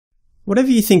Whatever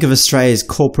you think of Australia's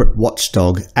corporate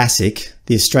watchdog, ASIC,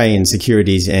 the Australian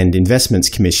Securities and Investments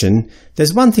Commission,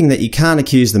 there's one thing that you can't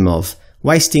accuse them of: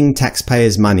 wasting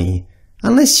taxpayers' money.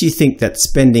 Unless you think that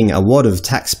spending a wad of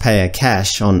taxpayer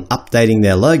cash on updating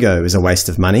their logo is a waste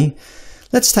of money.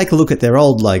 Let's take a look at their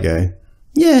old logo.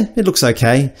 Yeah, it looks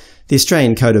okay. The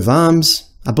Australian coat of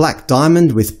arms, a black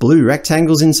diamond with blue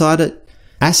rectangles inside it,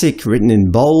 ASIC written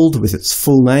in bold with its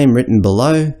full name written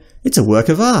below. It's a work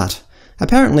of art.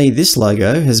 Apparently this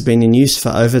logo has been in use for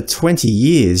over 20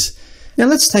 years. Now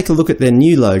let's take a look at their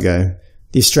new logo.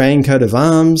 The Australian coat of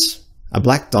arms, a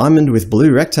black diamond with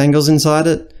blue rectangles inside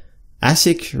it,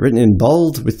 ASIC written in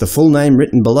bold with the full name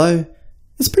written below.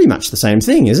 It's pretty much the same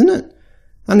thing, isn't it?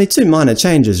 Only two minor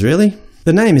changes really.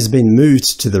 The name has been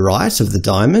moved to the right of the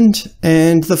diamond,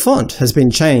 and the font has been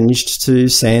changed to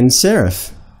sans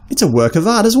serif. It's a work of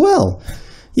art as well.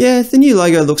 Yeah, the new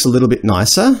logo looks a little bit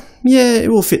nicer. Yeah, it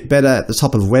will fit better at the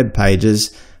top of web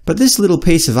pages, but this little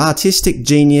piece of artistic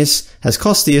genius has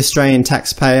cost the Australian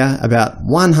taxpayer about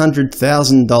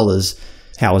 $100,000.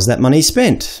 How was that money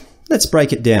spent? Let's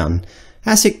break it down.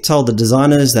 ASIC told the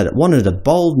designers that it wanted a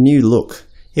bold new look.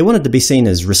 It wanted to be seen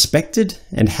as respected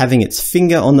and having its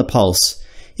finger on the pulse.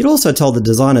 It also told the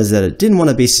designers that it didn't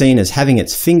want to be seen as having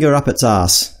its finger up its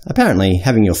arse. Apparently,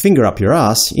 having your finger up your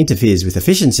arse interferes with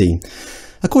efficiency.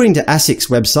 According to ASIC's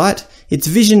website, its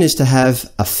vision is to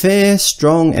have a fair,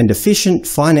 strong and efficient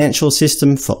financial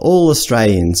system for all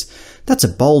Australians. That's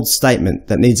a bold statement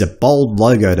that needs a bold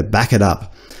logo to back it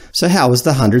up. So how was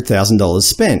the $100,000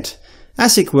 spent?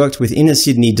 ASIC worked with inner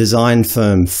Sydney design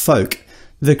firm Folk.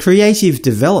 The creative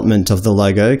development of the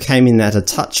logo came in at a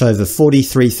touch over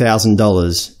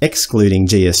 $43,000, excluding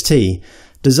GST.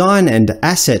 Design and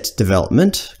asset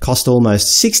development cost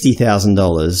almost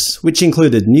 $60,000, which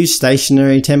included new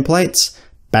stationery templates,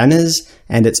 banners,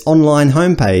 and its online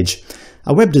homepage.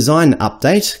 A web design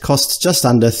update costs just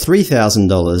under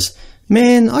 $3,000.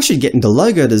 Man, I should get into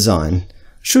logo design.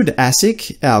 Should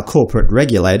ASIC, our corporate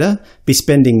regulator, be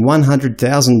spending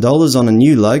 $100,000 on a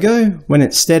new logo, when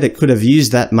instead it could have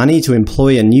used that money to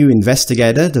employ a new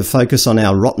investigator to focus on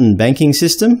our rotten banking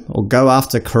system, or go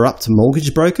after corrupt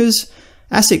mortgage brokers?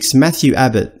 ASIC's Matthew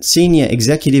Abbott, Senior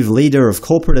Executive Leader of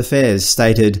Corporate Affairs,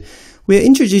 stated, "We're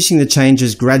introducing the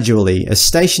changes gradually as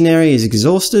stationery is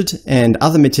exhausted and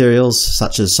other materials,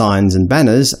 such as signs and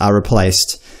banners, are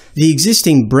replaced. The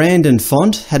existing brand and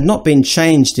font had not been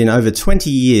changed in over 20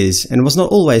 years and was not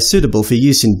always suitable for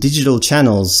use in digital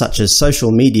channels such as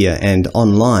social media and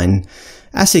online."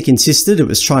 ASIC insisted it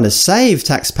was trying to save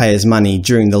taxpayers' money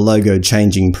during the logo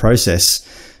changing process.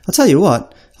 I'll tell you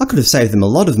what, I could have saved them a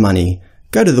lot of money.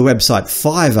 Go to the website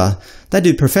Fiverr. They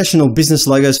do professional business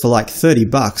logos for like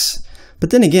 $30. But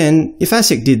then again, if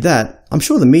ASIC did that, I'm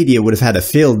sure the media would have had a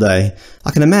field day.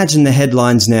 I can imagine the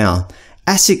headlines now.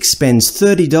 ASIC spends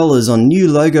 $30 on new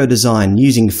logo design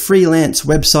using freelance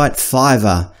website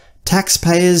Fiverr.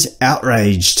 Taxpayers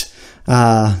outraged.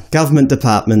 Government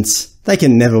departments. They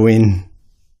can never win.